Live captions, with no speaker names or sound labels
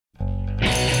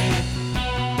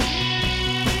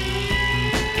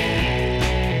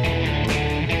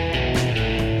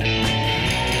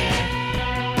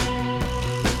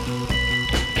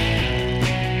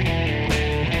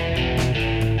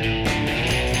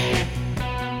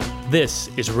This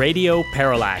is Radio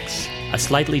Parallax, a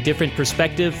slightly different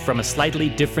perspective from a slightly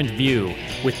different view,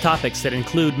 with topics that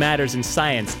include matters in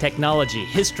science, technology,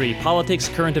 history, politics,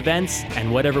 current events,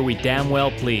 and whatever we damn well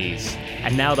please.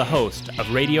 And now the host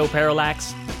of Radio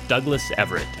Parallax, Douglas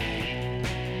Everett.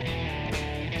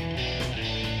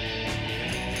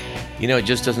 You know, it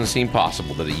just doesn't seem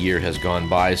possible that a year has gone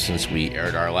by since we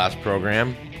aired our last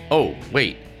program. Oh,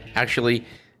 wait, actually,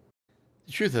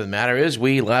 the truth of the matter is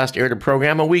we last aired a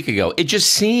program a week ago. It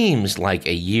just seems like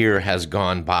a year has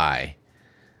gone by.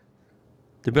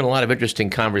 There have been a lot of interesting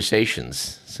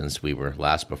conversations since we were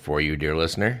last before you, dear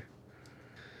listener.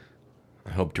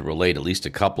 I hope to relate at least a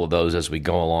couple of those as we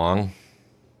go along.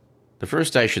 The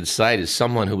first I should cite is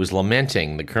someone who was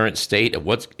lamenting the current state of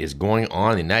what is going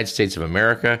on in the United States of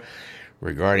America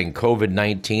regarding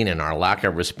COVID-19 and our lack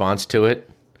of response to it.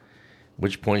 At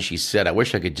which point she said, I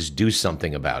wish I could just do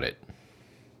something about it.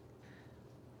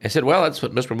 I said, well, that's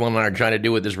what Mr. Will and I are trying to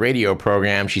do with this radio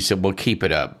program. She said, well, keep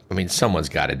it up. I mean, someone's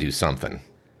got to do something.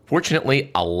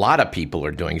 Fortunately, a lot of people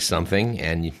are doing something,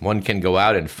 and one can go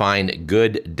out and find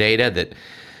good data that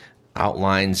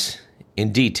outlines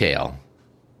in detail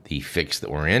the fix that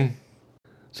we're in.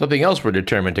 Something else we're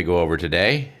determined to go over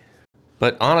today.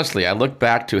 But honestly, I look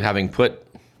back to having put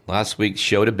last week's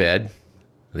show to bed.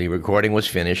 The recording was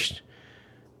finished.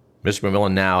 Mr.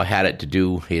 McMillan now had it to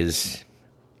do his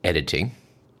editing,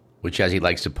 which, as he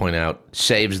likes to point out,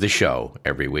 saves the show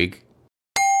every week.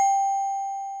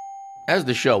 As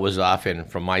the show was often,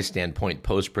 from my standpoint,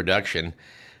 post-production,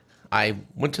 I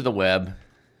went to the web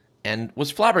and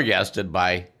was flabbergasted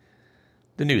by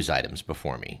the news items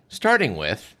before me, starting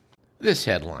with this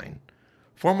headline.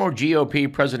 Former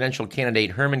GOP presidential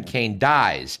candidate Herman Cain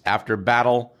dies after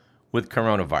battle with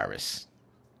coronavirus.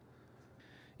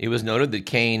 It was noted that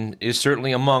Cain is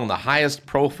certainly among the highest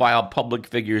profile public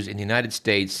figures in the United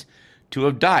States to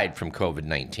have died from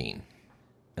COVID-19.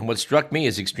 And what struck me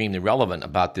as extremely relevant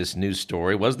about this news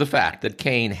story was the fact that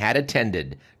Cain had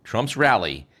attended Trump's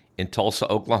rally in Tulsa,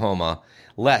 Oklahoma,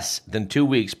 less than 2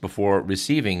 weeks before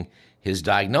receiving his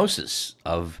diagnosis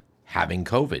of having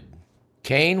COVID.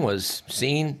 Cain was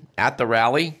seen at the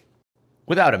rally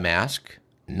without a mask,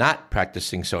 not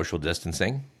practicing social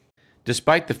distancing,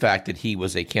 despite the fact that he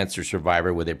was a cancer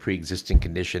survivor with a pre-existing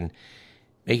condition,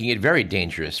 making it very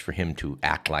dangerous for him to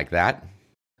act like that.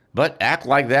 But act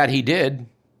like that he did,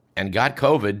 and got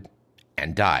COVID,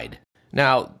 and died.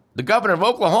 Now, the governor of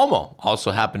Oklahoma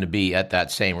also happened to be at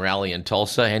that same rally in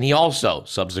Tulsa, and he also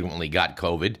subsequently got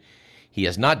COVID. He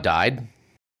has not died,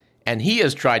 and he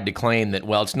has tried to claim that,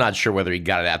 well, it's not sure whether he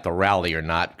got it at the rally or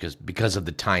not, because of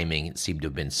the timing, it seemed to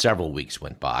have been several weeks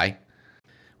went by.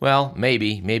 Well,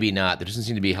 maybe, maybe not. There doesn't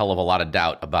seem to be a hell of a lot of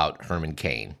doubt about Herman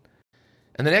Cain.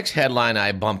 And the next headline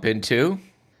I bump into,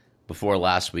 before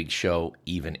last week's show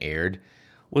even aired,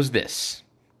 was this.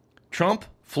 Trump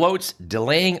floats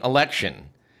delaying election,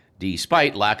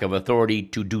 despite lack of authority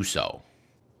to do so.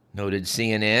 Noted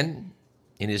CNN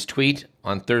in his tweet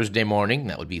on Thursday morning,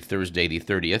 that would be Thursday the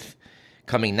 30th,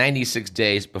 coming 96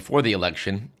 days before the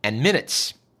election and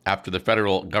minutes after the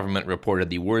federal government reported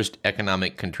the worst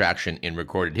economic contraction in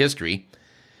recorded history,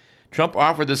 Trump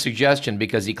offered the suggestion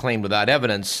because he claimed without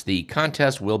evidence the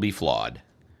contest will be flawed.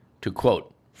 To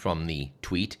quote from the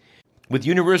tweet, with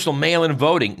universal mail-in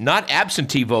voting, not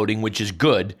absentee voting, which is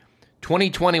good,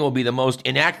 2020 will be the most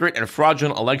inaccurate and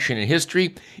fraudulent election in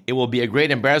history. It will be a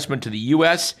great embarrassment to the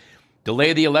U.S.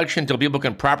 Delay the election until people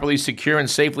can properly, secure, and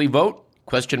safely vote?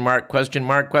 Question mark, question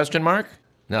mark, question mark.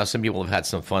 Now, some people have had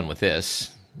some fun with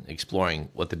this, exploring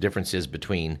what the difference is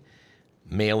between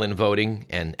mail-in voting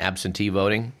and absentee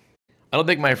voting. I don't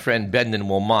think my friend Bendon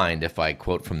will mind if I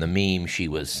quote from the meme she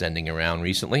was sending around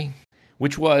recently,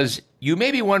 which was, you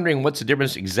may be wondering what's the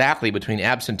difference exactly between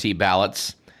absentee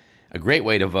ballots, a great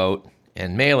way to vote,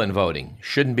 and mail-in voting.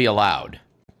 Shouldn't be allowed.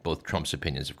 Both Trump's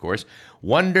opinions, of course.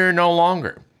 Wonder no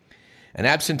longer. An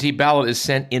absentee ballot is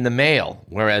sent in the mail,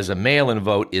 whereas a mail-in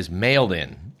vote is mailed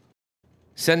in.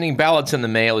 Sending ballots in the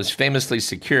mail is famously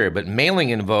secure, but mailing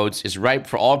in votes is ripe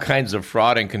for all kinds of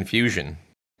fraud and confusion.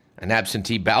 An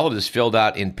absentee ballot is filled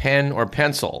out in pen or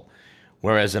pencil,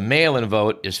 whereas a mail-in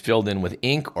vote is filled in with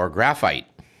ink or graphite.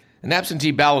 An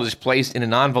absentee ballot is placed in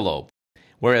an envelope,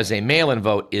 whereas a mail-in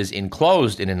vote is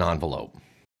enclosed in an envelope.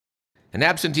 An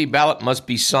absentee ballot must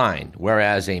be signed,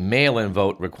 whereas a mail-in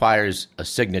vote requires a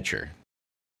signature.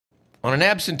 On an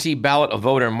absentee ballot, a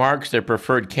voter marks their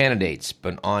preferred candidates,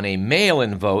 but on a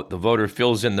mail-in vote, the voter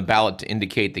fills in the ballot to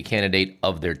indicate the candidate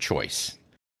of their choice.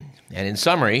 And in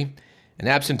summary, an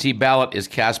absentee ballot is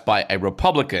cast by a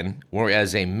Republican,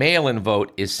 whereas a mail-in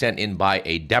vote is sent in by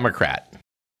a Democrat.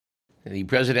 The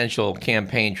presidential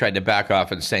campaign tried to back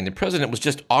off and saying the president was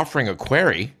just offering a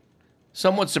query.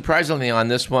 Somewhat surprisingly on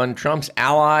this one, Trump's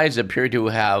allies appear to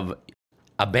have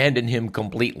abandoned him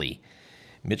completely.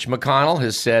 Mitch McConnell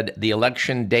has said the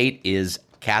election date is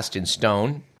cast in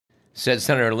stone. Said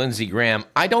Senator Lindsey Graham,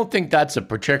 I don't think that's a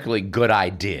particularly good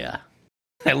idea.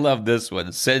 I love this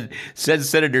one. Said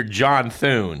Senator John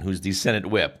Thune, who's the Senate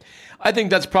whip. I think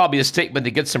that's probably a statement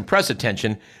that gets some press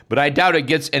attention, but I doubt it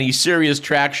gets any serious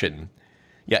traction.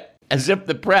 Yeah, as if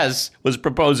the press was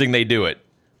proposing they do it.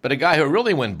 But a guy who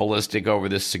really went ballistic over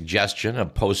this suggestion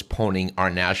of postponing our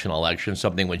national election,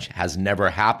 something which has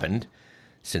never happened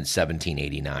since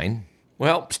 1789.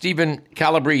 Well, Stephen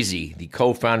Calabrese, the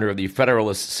co-founder of the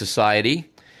Federalist Society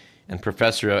and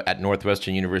professor at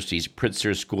Northwestern University's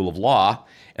Pritzker School of Law,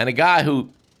 and a guy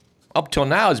who up till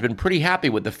now has been pretty happy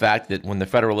with the fact that when the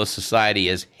Federalist Society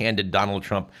has handed Donald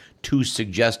Trump two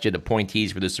suggested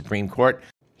appointees for the Supreme Court,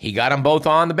 he got them both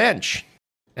on the bench.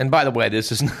 And by the way,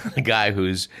 this is not a guy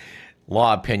whose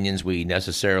law opinions we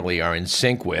necessarily are in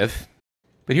sync with.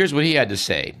 But here's what he had to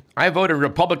say. I voted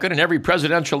Republican in every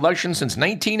presidential election since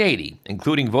 1980,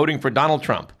 including voting for Donald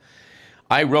Trump.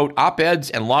 I wrote op-eds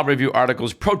and law review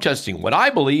articles protesting what I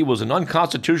believe was an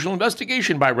unconstitutional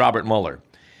investigation by Robert Mueller.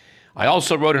 I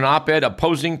also wrote an op-ed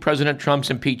opposing President Trump's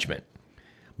impeachment.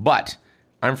 But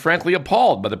I'm frankly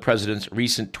appalled by the president's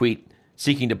recent tweet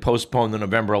seeking to postpone the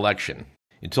November election.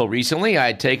 Until recently, I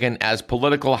had taken as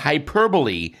political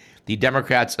hyperbole the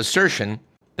Democrats' assertion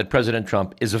that President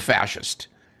Trump is a fascist.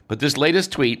 But this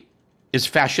latest tweet is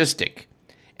fascistic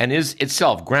and is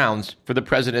itself grounds for the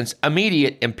president's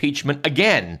immediate impeachment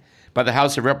again by the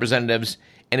House of Representatives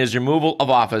and his removal of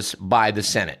office by the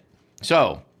Senate.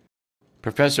 So,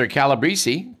 Professor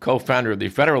Calabrese, co-founder of the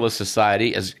Federalist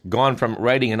Society, has gone from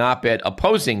writing an op-ed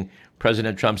opposing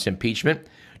President Trump's impeachment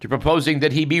to proposing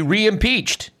that he be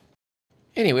re-impeached.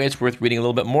 Anyway, it's worth reading a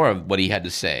little bit more of what he had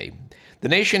to say. The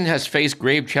nation has faced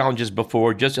grave challenges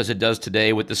before, just as it does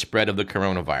today with the spread of the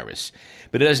coronavirus.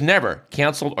 But it has never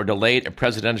canceled or delayed a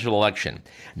presidential election.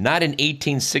 Not in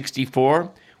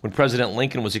 1864, when President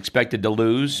Lincoln was expected to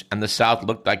lose and the South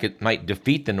looked like it might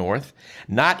defeat the North.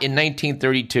 Not in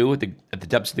 1932 at the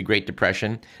depths of the Great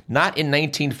Depression. Not in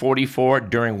 1944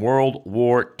 during World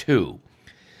War II.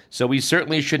 So we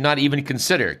certainly should not even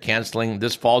consider canceling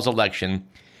this fall's election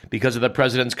because of the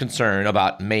president's concern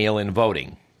about mail-in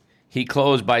voting. He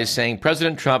closed by saying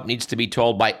President Trump needs to be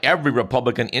told by every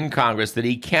Republican in Congress that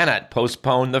he cannot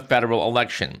postpone the federal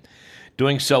election.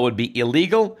 Doing so would be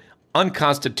illegal,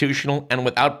 unconstitutional, and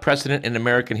without precedent in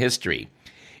American history.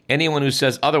 Anyone who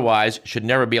says otherwise should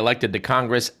never be elected to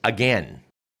Congress again.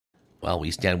 Well,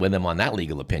 we stand with him on that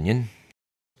legal opinion.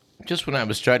 Just when I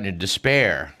was starting to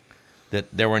despair that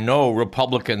there were no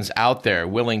Republicans out there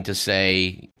willing to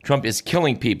say Trump is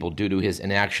killing people due to his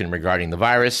inaction regarding the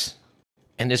virus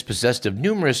and is possessed of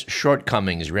numerous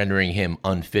shortcomings rendering him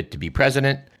unfit to be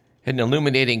president, had an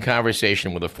illuminating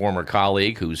conversation with a former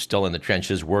colleague who's still in the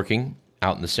trenches working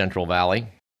out in the Central Valley.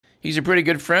 He's a pretty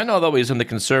good friend, although he's on the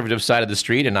conservative side of the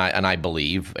street, and I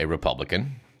believe a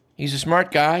Republican. He's a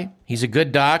smart guy. He's a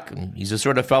good doc. And he's the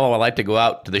sort of fellow I like to go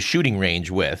out to the shooting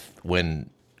range with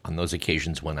on those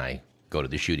occasions when I go to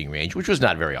the shooting range, which was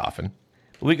not very often.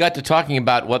 We got to talking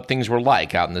about what things were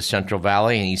like out in the Central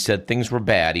Valley, and he said things were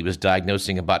bad. He was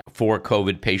diagnosing about 4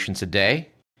 COVID patients a day.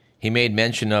 He made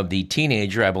mention of the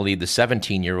teenager, I believe the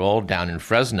 17-year-old down in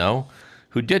Fresno,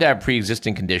 who did have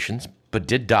pre-existing conditions, but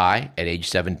did die at age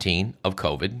 17 of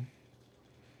COVID.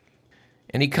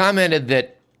 And he commented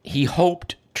that he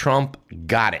hoped Trump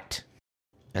got it,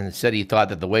 and said he thought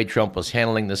that the way Trump was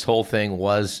handling this whole thing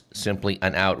was simply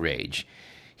an outrage.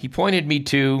 He pointed me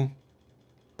to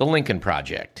the Lincoln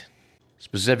Project,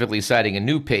 specifically citing a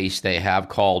new piece they have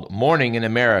called Morning in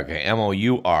America,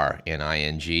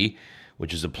 M-O-U-R-N-I-N-G,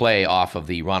 which is a play off of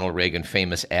the Ronald Reagan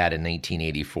famous ad in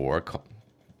 1984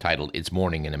 titled It's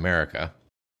Morning in America.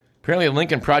 Apparently, the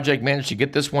Lincoln Project managed to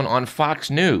get this one on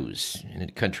Fox News, and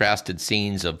it contrasted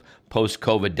scenes of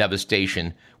post-COVID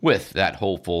devastation with that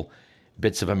hopeful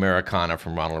bits of Americana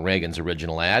from Ronald Reagan's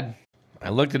original ad. I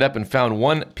looked it up and found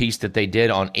one piece that they did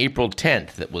on April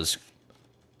 10th that was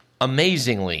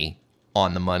amazingly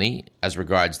on the money as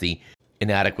regards the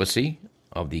inadequacy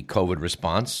of the COVID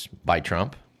response by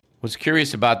Trump. What's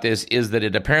curious about this is that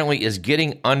it apparently is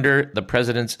getting under the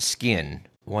president's skin.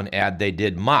 One ad they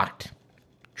did mocked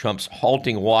Trump's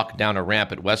halting walk down a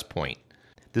ramp at West Point.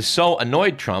 This so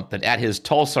annoyed Trump that at his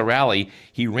Tulsa rally,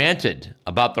 he ranted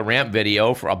about the ramp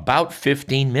video for about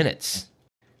 15 minutes.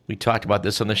 We talked about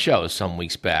this on the show some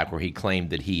weeks back, where he claimed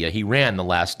that he ran the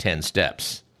last 10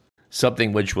 steps,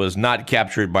 something which was not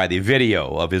captured by the video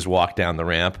of his walk down the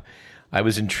ramp. I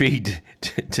was intrigued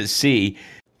to see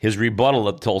his rebuttal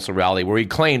at the Tulsa rally, where he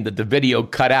claimed that the video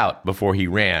cut out before he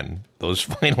ran those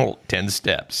final 10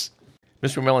 steps.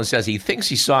 Mr. McMillan says he thinks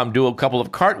he saw him do a couple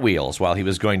of cartwheels while he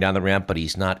was going down the ramp, but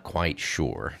he's not quite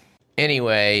sure.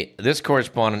 Anyway, this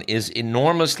correspondent is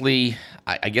enormously,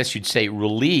 I guess you'd say,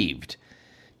 relieved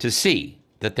to see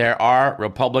that there are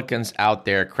Republicans out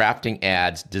there crafting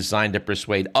ads designed to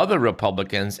persuade other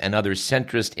Republicans and other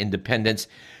centrist independents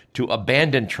to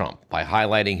abandon Trump by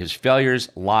highlighting his failures,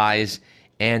 lies,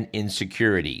 and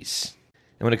insecurities.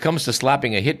 And when it comes to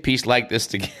slapping a hit piece like this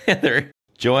together,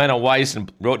 Joanna Weiss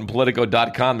wrote in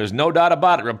Politico.com, there's no doubt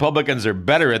about it, Republicans are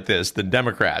better at this than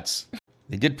Democrats.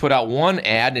 They did put out one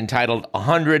ad entitled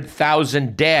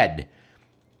 100,000 Dead,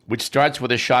 which starts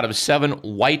with a shot of 7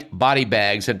 white body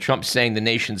bags and Trump saying the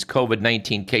nation's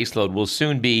COVID-19 caseload will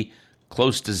soon be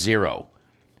close to zero.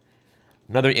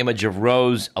 Another image of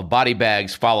rows of body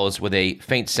bags follows with a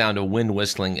faint sound of wind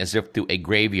whistling as if through a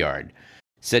graveyard.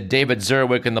 Said David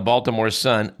Zerwick in the Baltimore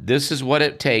Sun, this is what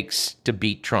it takes to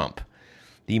beat Trump.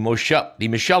 The Michelle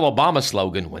Obama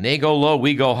slogan, when they go low,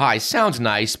 we go high, sounds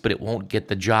nice, but it won't get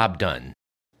the job done.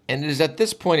 And it is at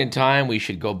this point in time we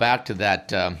should go back to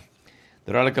that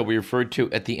article we referred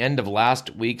to at the end of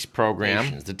last week's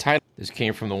program. The title, this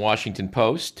came from the Washington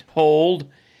Post, Told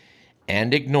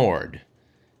and Ignored,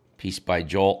 piece by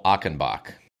Joel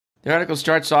Achenbach. The article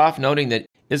starts off noting that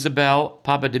Isabel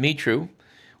Papadimitriou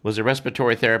was a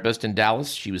respiratory therapist in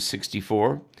Dallas. She was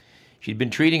 64. She'd been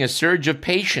treating a surge of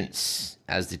patients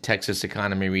as the Texas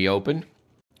economy reopened.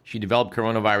 She developed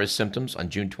coronavirus symptoms on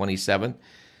June 27th,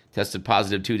 tested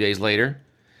positive 2 days later,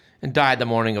 and died the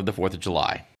morning of the 4th of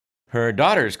July. Her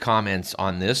daughter's comments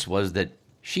on this was that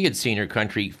she had seen her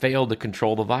country fail to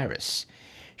control the virus.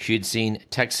 She had seen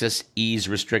Texas ease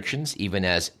restrictions, even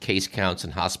as case counts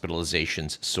and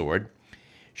hospitalizations soared.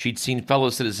 She'd seen fellow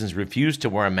citizens refuse to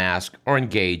wear a mask or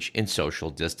engage in social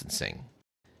distancing.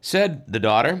 Said the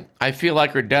daughter, I feel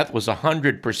like her death was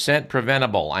 100%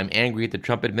 preventable. I'm angry at the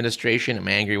Trump administration. I'm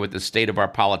angry with the state of our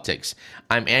politics.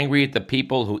 I'm angry at the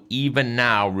people who even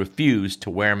now refuse to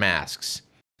wear masks.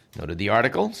 Noted the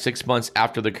article, 6 months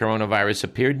after the coronavirus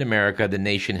appeared in America, the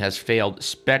nation has failed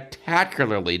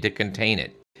spectacularly to contain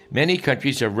it. Many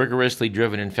countries have rigorously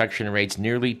driven infection rates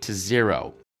nearly to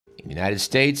zero. In the United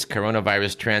States,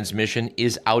 coronavirus transmission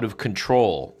is out of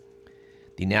control.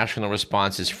 The national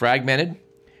response is fragmented,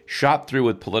 shot through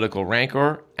with political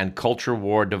rancor and culture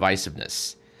war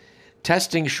divisiveness.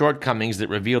 Testing shortcomings that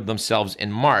revealed themselves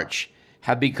in March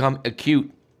have become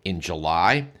acute in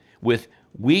July, with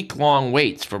week-long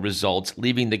waits for results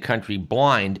leaving the country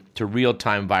blind to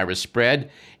real-time virus spread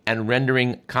and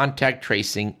rendering contact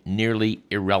tracing nearly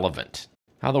irrelevant.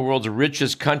 How the world's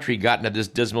richest country got into this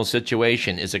dismal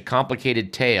situation is a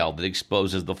complicated tale that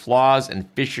exposes the flaws and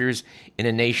fissures in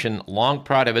a nation long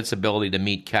proud of its ability to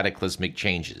meet cataclysmic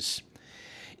changes.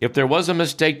 If there was a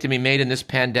mistake to be made in this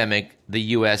pandemic, the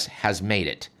U.S. has made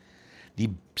it.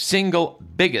 The single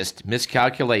biggest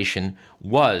miscalculation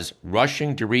was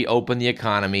rushing to reopen the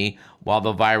economy while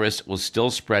the virus was still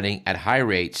spreading at high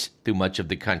rates through much of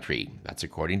the country. That's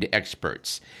according to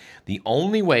experts. The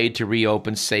only way to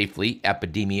reopen safely,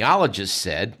 epidemiologists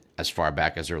said, as far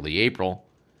back as early April,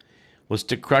 was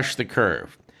to crush the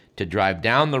curve, to drive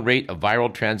down the rate of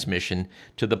viral transmission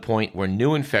to the point where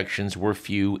new infections were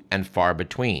few and far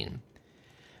between.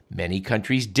 Many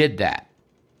countries did that.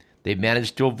 They've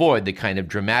managed to avoid the kind of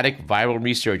dramatic viral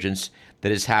resurgence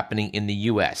that is happening in the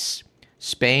U.S.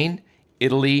 Spain,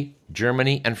 Italy,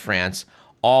 Germany, and France,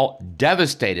 all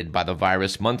devastated by the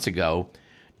virus months ago,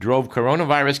 drove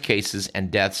coronavirus cases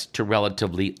and deaths to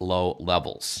relatively low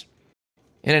levels.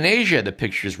 And in Asia, the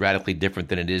picture is radically different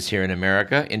than it is here in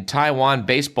America. In Taiwan,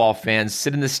 baseball fans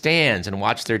sit in the stands and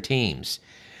watch their teams.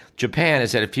 Japan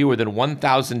has had fewer than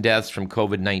 1,000 deaths from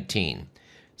COVID-19.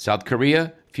 South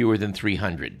Korea, fewer than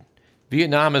 300.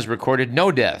 Vietnam has recorded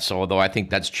no deaths, although I think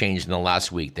that's changed in the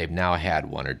last week. They've now had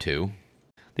one or two.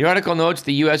 The article notes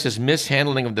the U.S.'s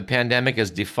mishandling of the pandemic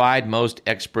has defied most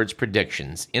experts'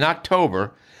 predictions. In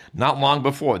October, not long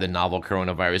before the novel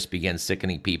coronavirus began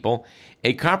sickening people,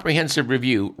 a comprehensive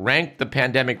review ranked the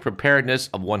pandemic preparedness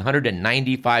of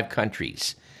 195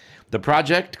 countries. The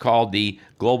project, called the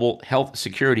Global Health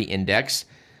Security Index,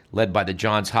 led by the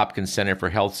Johns Hopkins Center for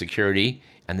Health Security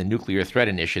and the Nuclear Threat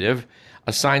Initiative,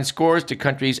 assigned scores to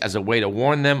countries as a way to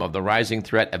warn them of the rising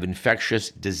threat of infectious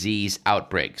disease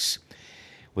outbreaks.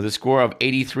 With a score of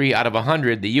 83 out of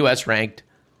 100, the U.S. ranked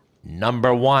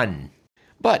number 1.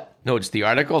 But, notes the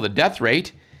article, the death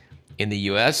rate in the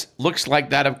U.S. looks like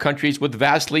that of countries with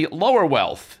vastly lower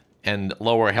wealth and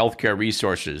lower healthcare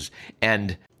resources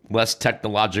and less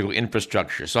technological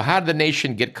infrastructure. So how did the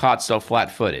nation get caught so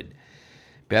flat-footed?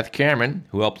 Beth Cameron,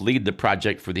 who helped lead the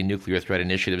project for the Nuclear Threat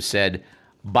Initiative, said,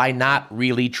 by not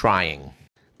really trying.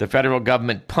 The federal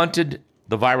government punted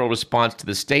the viral response to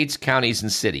the states, counties,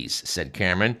 and cities, said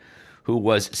Cameron, who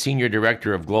was Senior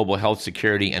Director of Global Health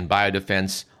Security and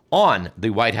Biodefense on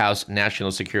the White House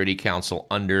National Security Council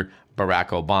under Barack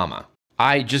Obama.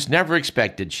 I just never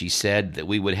expected, she said, that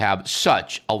we would have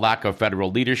such a lack of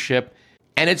federal leadership,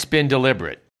 and it's been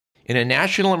deliberate. In a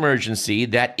national emergency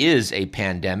that is a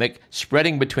pandemic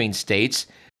spreading between states,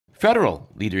 federal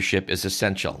leadership is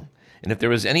essential. And if there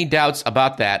was any doubts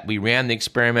about that, we ran the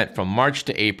experiment from March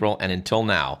to April, and until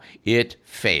now, it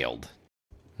failed.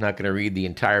 I'm not going to read the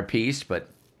entire piece, but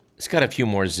it's got a few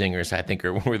more zingers I think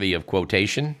are worthy of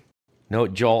quotation.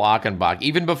 Note Joel Achenbach,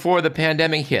 even before the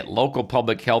pandemic hit, local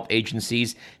public health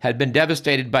agencies had been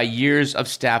devastated by years of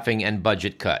staffing and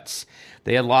budget cuts.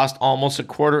 They had lost almost a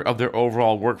quarter of their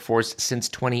overall workforce since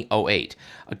 2008,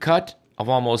 a cut of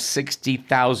almost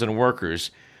 60,000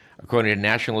 workers, according to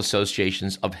national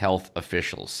associations of health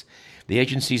officials. The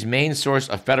agency's main source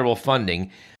of federal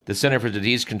funding, the Center for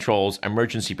Disease Control's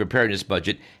Emergency Preparedness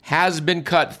Budget, has been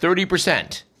cut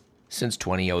 30% since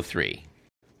 2003.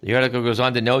 The article goes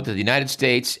on to note that the United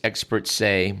States, experts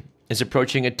say, is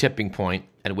approaching a tipping point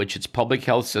at which its public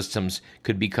health systems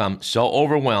could become so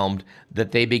overwhelmed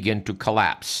that they begin to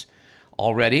collapse.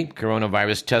 Already,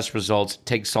 coronavirus test results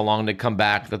take so long to come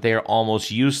back that they are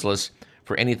almost useless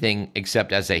for anything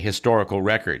except as a historical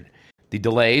record. The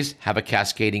delays have a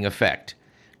cascading effect.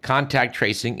 Contact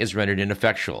tracing is rendered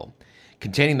ineffectual.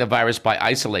 Containing the virus by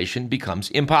isolation becomes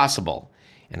impossible.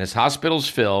 And as hospitals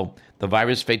fill, the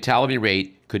virus fatality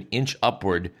rate could inch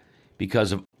upward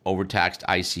because of overtaxed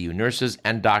ICU nurses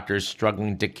and doctors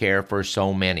struggling to care for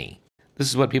so many. This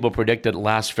is what people predicted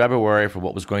last February for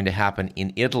what was going to happen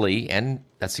in Italy, and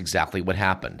that's exactly what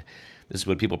happened. This is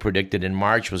what people predicted in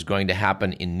March was going to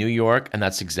happen in New York, and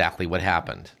that's exactly what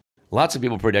happened. Lots of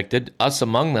people predicted, us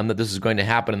among them, that this is going to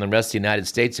happen in the rest of the United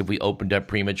States if we opened up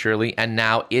prematurely, and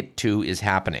now it too is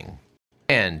happening.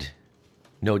 And,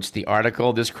 notes the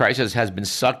article, this crisis has been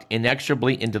sucked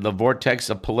inexorably into the vortex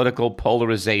of political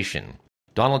polarization.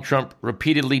 Donald Trump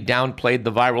repeatedly downplayed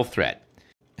the viral threat.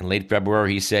 In late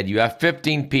February, he said, you have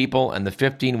 15 people, and the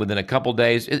 15 within a couple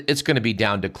days, it's going to be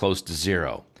down to close to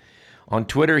zero. On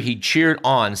Twitter, he cheered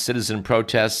on citizen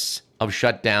protests of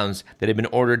shutdowns that had been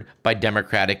ordered by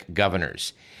Democratic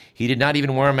governors. He did not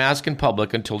even wear a mask in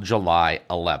public until July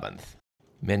 11th.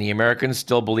 Many Americans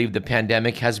still believe the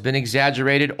pandemic has been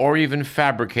exaggerated or even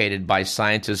fabricated by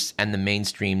scientists and the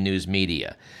mainstream news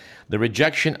media. The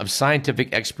rejection of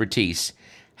scientific expertise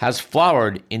has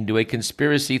flowered into a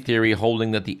conspiracy theory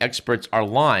holding that the experts are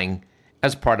lying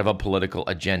as part of a political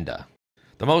agenda.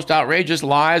 The most outrageous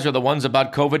lies are the ones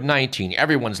about COVID-19.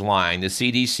 Everyone's lying. The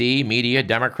CDC, media,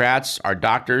 Democrats, our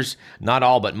doctors, not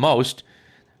all but most,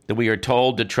 that we are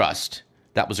told to trust.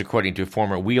 That was according to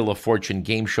former Wheel of Fortune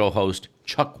game show host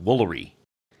Chuck Woolery.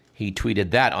 He tweeted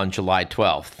that on July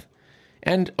 12th.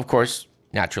 And, of course,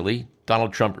 naturally,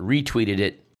 Donald Trump retweeted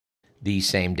it the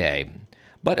same day.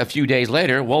 But a few days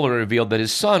later, Woolery revealed that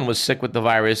his son was sick with the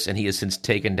virus, and he has since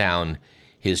taken down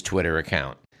his Twitter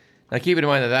account. Now, keep in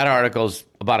mind that that article is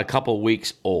about a couple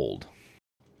weeks old.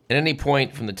 At any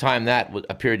point from the time that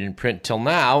appeared in print till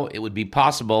now, it would be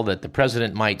possible that the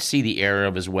president might see the error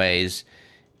of his ways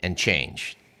and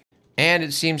change. And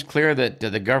it seems clear that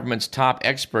the government's top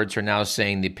experts are now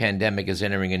saying the pandemic is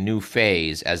entering a new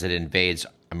phase as it invades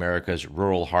America's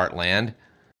rural heartland.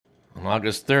 On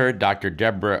August 3rd, Dr.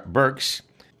 Deborah Birx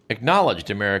acknowledged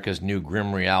America's new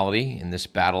grim reality in this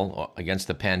battle against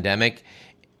the pandemic,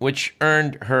 which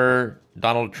earned her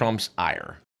Donald Trump's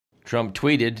ire. Trump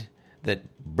tweeted that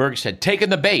Birx had taken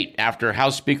the bait after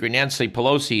House Speaker Nancy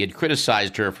Pelosi had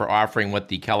criticized her for offering what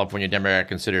the California Democrat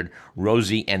considered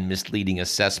rosy and misleading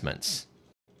assessments.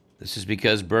 This is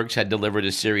because Birx had delivered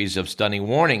a series of stunning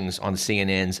warnings on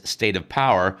CNN's State of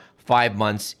Power 5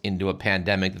 months into a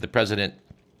pandemic that the president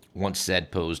once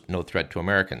said posed no threat to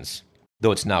Americans,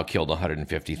 though it's now killed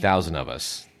 150,000 of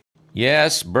us.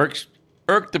 Yes, Birx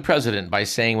irked the president by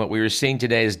saying what we are seeing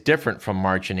today is different from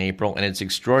March and April, and it's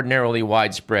extraordinarily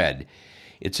widespread.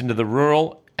 It's into the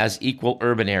rural as equal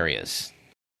urban areas.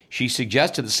 She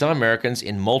suggested that some Americans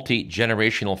in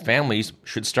multi-generational families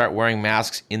should start wearing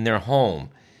masks in their home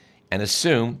and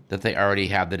assume that they already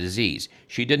have the disease.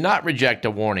 She did not reject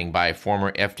a warning by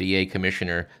former FDA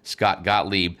Commissioner Scott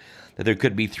Gottlieb that there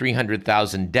could be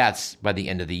 300,000 deaths by the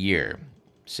end of the year,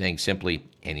 saying simply,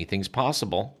 anything's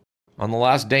possible. On the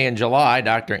last day in July,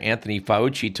 Dr. Anthony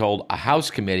Fauci told a House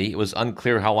committee it was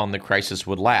unclear how long the crisis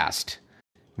would last.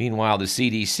 Meanwhile, the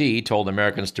CDC told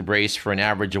Americans to brace for an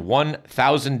average of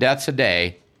 1,000 deaths a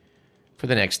day for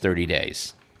the next 30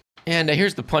 days. And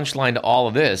here's the punchline to all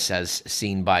of this, as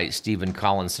seen by Stephen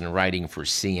Collinson writing for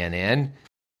CNN.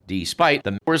 Despite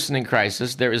the worsening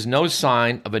crisis, there is no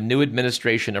sign of a new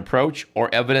administration approach or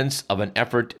evidence of an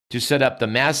effort to set up the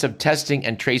massive testing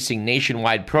and tracing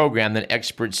nationwide program that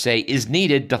experts say is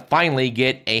needed to finally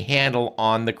get a handle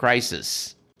on the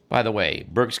crisis. By the way,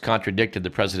 Birx contradicted the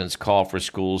president's call for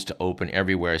schools to open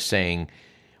everywhere, saying,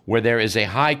 where there is a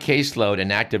high caseload and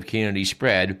active community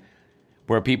spread,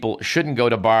 where people shouldn't go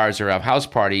to bars or have house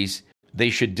parties, they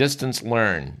should distance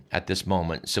learn at this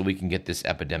moment so we can get this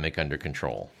epidemic under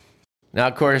control. Now,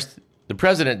 of course, the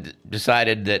president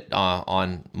decided that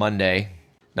on Monday,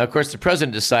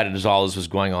 as all this was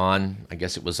going on, I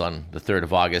guess it was on the 3rd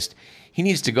of August, he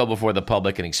needs to go before the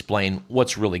public and explain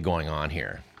what's really going on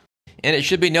here. And it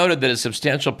should be noted that a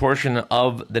substantial portion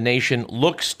of the nation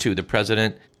looks to the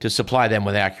president to supply them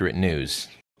with accurate news.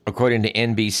 According to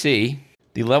NBC,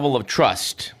 the level of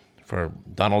trust for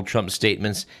Donald Trump's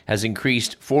statements has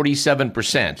increased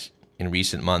 47% in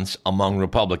recent months among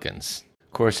Republicans.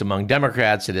 Of course, among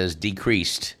Democrats, it has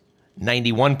decreased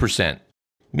 91%.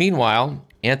 Meanwhile,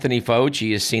 Anthony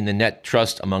Fauci has seen the net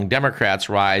trust among Democrats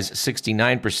rise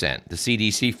 69%. The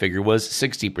CDC figure was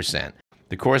 60%.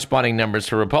 The corresponding numbers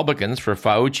for Republicans, for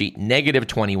Fauci, negative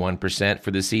 21%,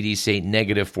 for the CDC,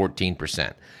 negative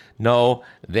 14%. No,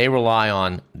 they rely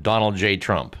on Donald J.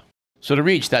 Trump. So to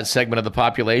reach that segment of the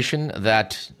population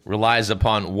that relies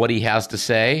upon what he has to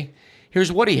say,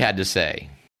 here's what he had to say.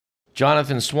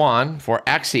 Jonathan Swan, for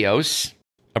Axios,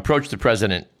 approached the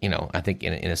president, I think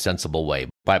in a sensible way,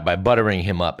 by buttering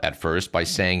him up at first, by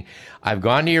saying, I've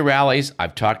gone to your rallies,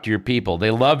 I've talked to your people,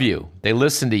 they love you, they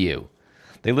listen to you.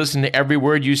 They listen to every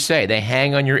word you say. They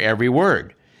hang on your every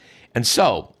word. And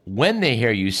so, when they hear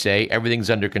you say,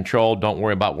 everything's under control, don't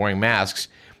worry about wearing masks,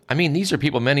 these are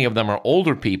people, many of them are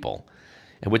older people.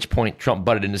 At which point, Trump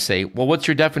butted in to say, well, what's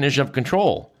your definition of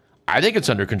control? I think it's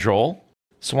under control.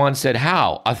 Swan said,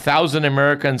 how? 1,000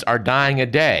 Americans are dying a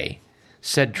day.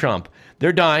 Said Trump,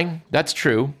 they're dying, that's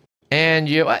true. And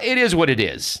it is what it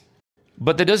is.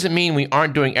 But that doesn't mean we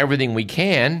aren't doing everything we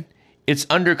can. It's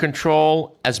under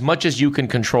control as much as you can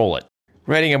control it.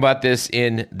 Writing about this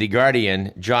in The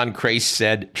Guardian, John Crace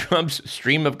said, Trump's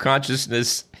stream of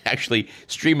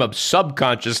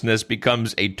subconsciousness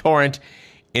becomes a torrent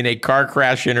in a car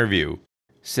crash interview.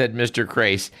 Said Mr.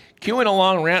 Crace, cueing a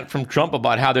long rant from Trump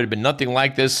about how there had been nothing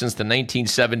like this since the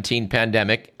 1917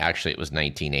 pandemic. Actually, it was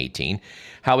 1918.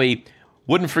 How he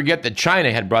wouldn't forget that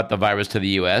China had brought the virus to the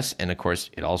U.S., and of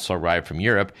course, it also arrived from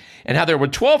Europe, and how there were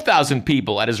 12,000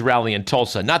 people at his rally in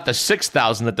Tulsa, not the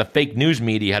 6,000 that the fake news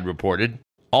media had reported.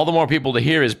 All the more people to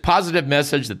hear his positive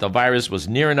message that the virus was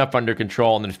near enough under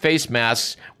control and that face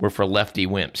masks were for lefty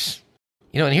wimps.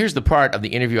 And here's the part of the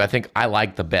interview I think I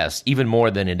like the best, even more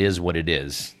than it is what it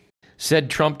is. Said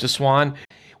Trump to Swan,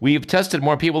 we've tested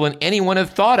more people than anyone had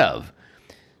thought of.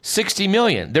 60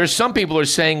 million. There's some people who are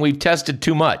saying we've tested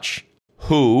too much.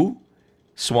 Who?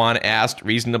 Swan asked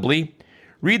reasonably.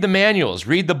 Read the manuals,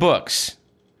 read the books.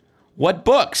 What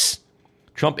books?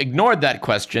 Trump ignored that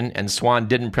question, and Swan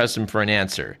didn't press him for an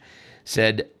answer.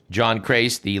 Said John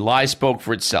Crace, the lie spoke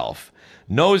for itself.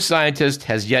 No scientist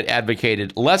has yet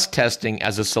advocated less testing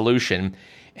as a solution,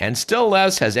 and still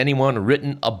less has anyone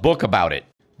written a book about it.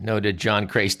 Noted John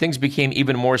Crace. Things became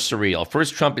even more surreal.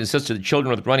 First, Trump insisted that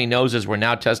children with runny noses were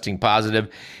now testing positive,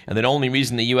 and the only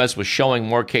reason the U.S. was showing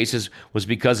more cases was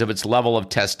because of its level of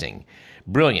testing.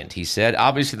 Brilliant, he said.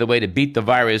 Obviously, the way to beat the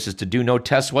virus is to do no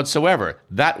tests whatsoever.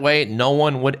 That way, no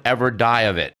one would ever die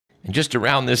of it. And just to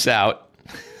round this out,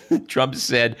 Trump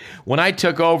said, when I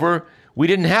took over, we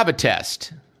didn't have a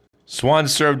test. Swan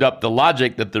served up the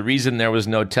logic that the reason there was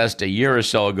no test a year or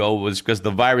so ago was because the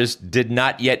virus did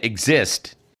not yet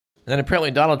exist. And then apparently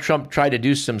Donald Trump tried to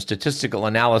do some statistical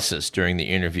analysis during the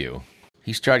interview.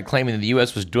 He started claiming that the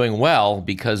U.S. was doing well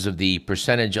because of the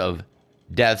percentage of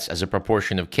deaths as a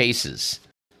proportion of cases.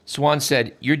 Swan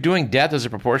said, you're doing death as a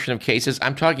proportion of cases?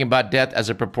 I'm talking about death as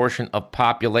a proportion of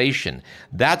population.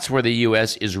 That's where the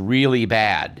U.S. is really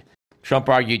bad. Trump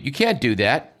argued, you can't do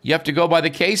that. You have to go by the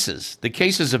cases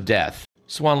of death.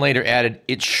 Swan later added,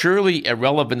 it's surely a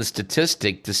relevant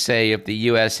statistic to say if the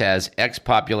U.S. has X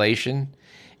population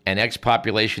and X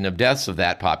population of deaths of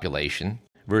that population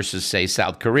versus, say,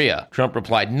 South Korea. Trump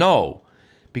replied, no,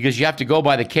 because you have to go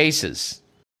by the cases.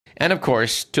 And of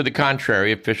course, to the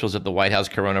contrary, officials at the White House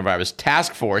Coronavirus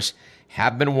Task Force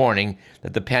have been warning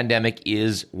that the pandemic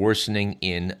is worsening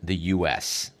in the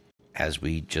U.S., as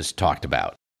we just talked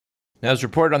about. Now, as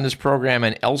reported on this program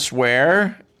and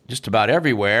elsewhere, just about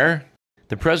everywhere,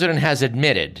 The president has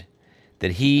admitted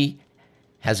that he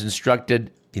has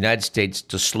instructed the United States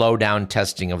to slow down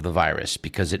testing of the virus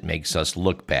because it makes us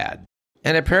look bad.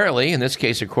 And apparently, in this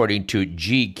case, according to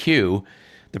GQ,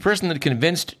 the person that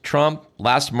convinced Trump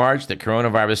last March that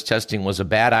coronavirus testing was a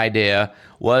bad idea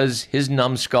was his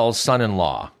numbskull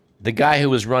son-in-law, the guy who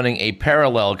was running a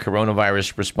parallel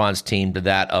coronavirus response team to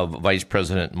that of Vice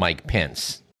President Mike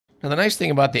Pence. Now, the nice thing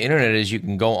about the internet is you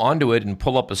can go onto it and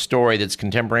pull up a story that's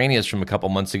contemporaneous from a couple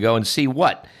months ago and see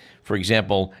what, for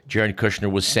example, Jared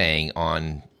Kushner was saying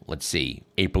on,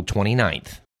 April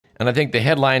 29th. And I think the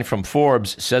headline from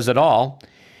Forbes says it all.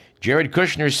 Jared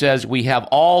Kushner says we have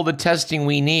all the testing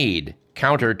we need,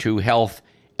 counter to health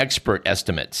expert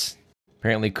estimates.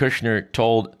 Apparently, Kushner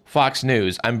told Fox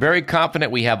News, I'm very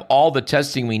confident we have all the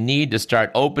testing we need to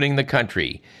start opening the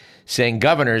country, saying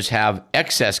governors have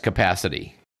excess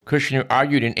capacity. Kushner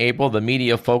argued in April the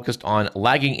media focused on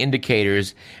lagging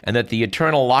indicators and that the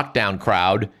eternal lockdown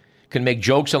crowd can make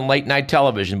jokes on late-night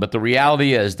television, but the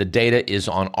reality is the data is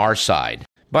on our side.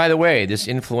 By the way, this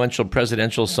influential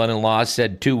presidential son-in-law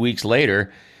said 2 weeks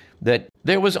later that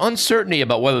there was uncertainty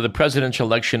about whether the presidential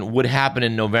election would happen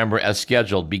in November as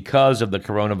scheduled because of the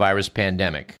coronavirus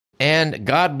pandemic. And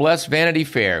God bless Vanity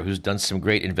Fair, who's done some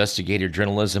great investigative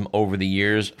journalism over the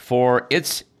years, for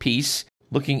its piece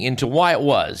looking into why it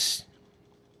was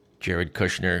Jared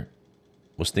Kushner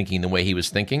was thinking the way he was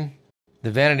thinking.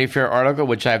 The Vanity Fair article,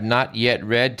 which I have not yet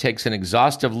read, takes an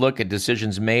exhaustive look at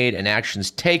decisions made and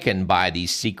actions taken by the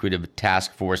secretive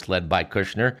task force led by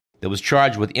Kushner that was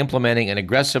charged with implementing an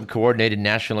aggressive, coordinated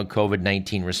national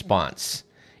COVID-19 response,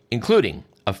 including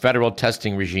a federal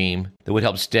testing regime that would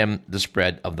help stem the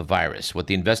spread of the virus. What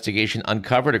the investigation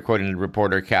uncovered, according to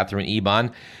reporter Catherine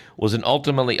Eban, was an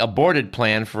ultimately aborted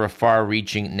plan for a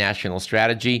far-reaching national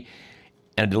strategy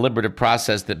and a deliberative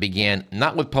process that began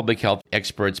not with public health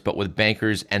experts, but with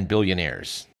bankers and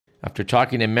billionaires. After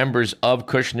talking to members of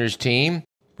Kushner's team,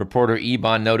 reporter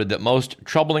Eban noted that most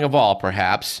troubling of all,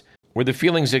 perhaps, were the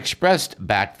feelings expressed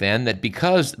back then that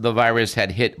because the virus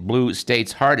had hit blue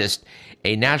states hardest,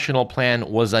 a national plan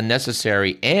was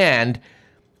unnecessary and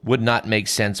would not make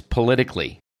sense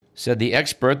politically. Said the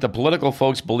expert, the political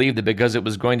folks believed that because it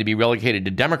was going to be relocated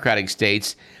to Democratic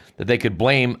states, that they could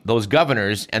blame those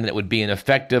governors and that it would be an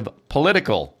effective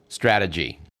political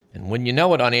strategy. And when you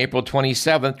know it, on April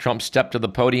 27th, Trump stepped to the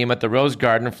podium at the Rose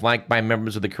Garden, flanked by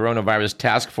members of the coronavirus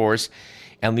task force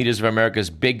and leaders of America's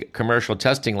big commercial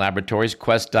testing laboratories,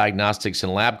 Quest Diagnostics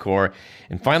and LabCorp,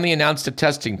 and finally announced a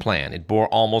testing plan. It bore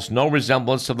almost no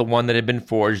resemblance to the one that had been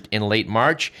forged in late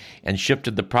March and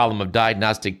shifted the problem of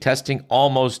diagnostic testing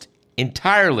almost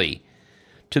entirely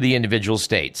to the individual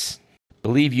states.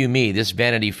 Believe you me, this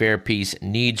Vanity Fair piece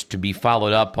needs to be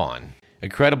followed up on. A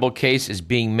credible case is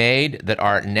being made that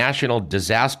our national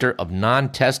disaster of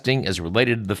non-testing is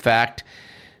related to the fact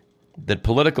that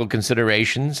political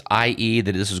considerations, i.e.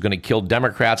 that this is going to kill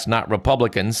Democrats, not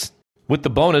Republicans, with the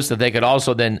bonus that they could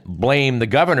also then blame the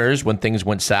governors when things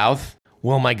went south.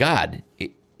 Well, my God,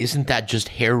 isn't that just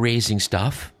hair-raising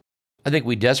stuff? I think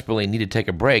we desperately need to take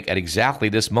a break at exactly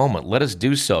this moment. Let us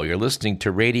do so. You're listening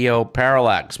to Radio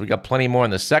Parallax. We got plenty more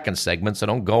in the second segment, so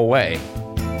don't go away.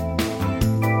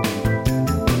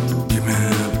 Give me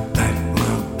back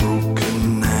my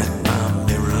broken night, my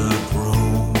mirrored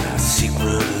room, my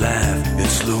secret life.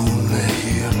 It's lonely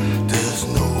here. There's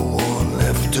no one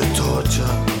left to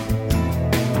torture.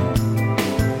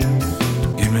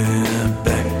 Give me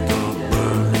back the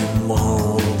Berlin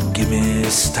Wall. Give me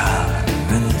Stalin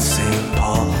and St.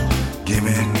 Paul. Give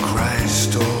me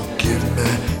Christ or give me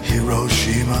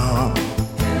Hiroshima.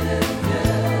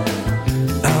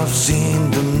 I've seen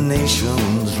the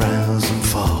nations rise and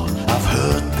fall. I've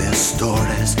heard their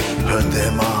stories, heard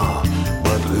them all.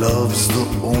 But love's the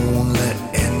only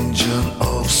engine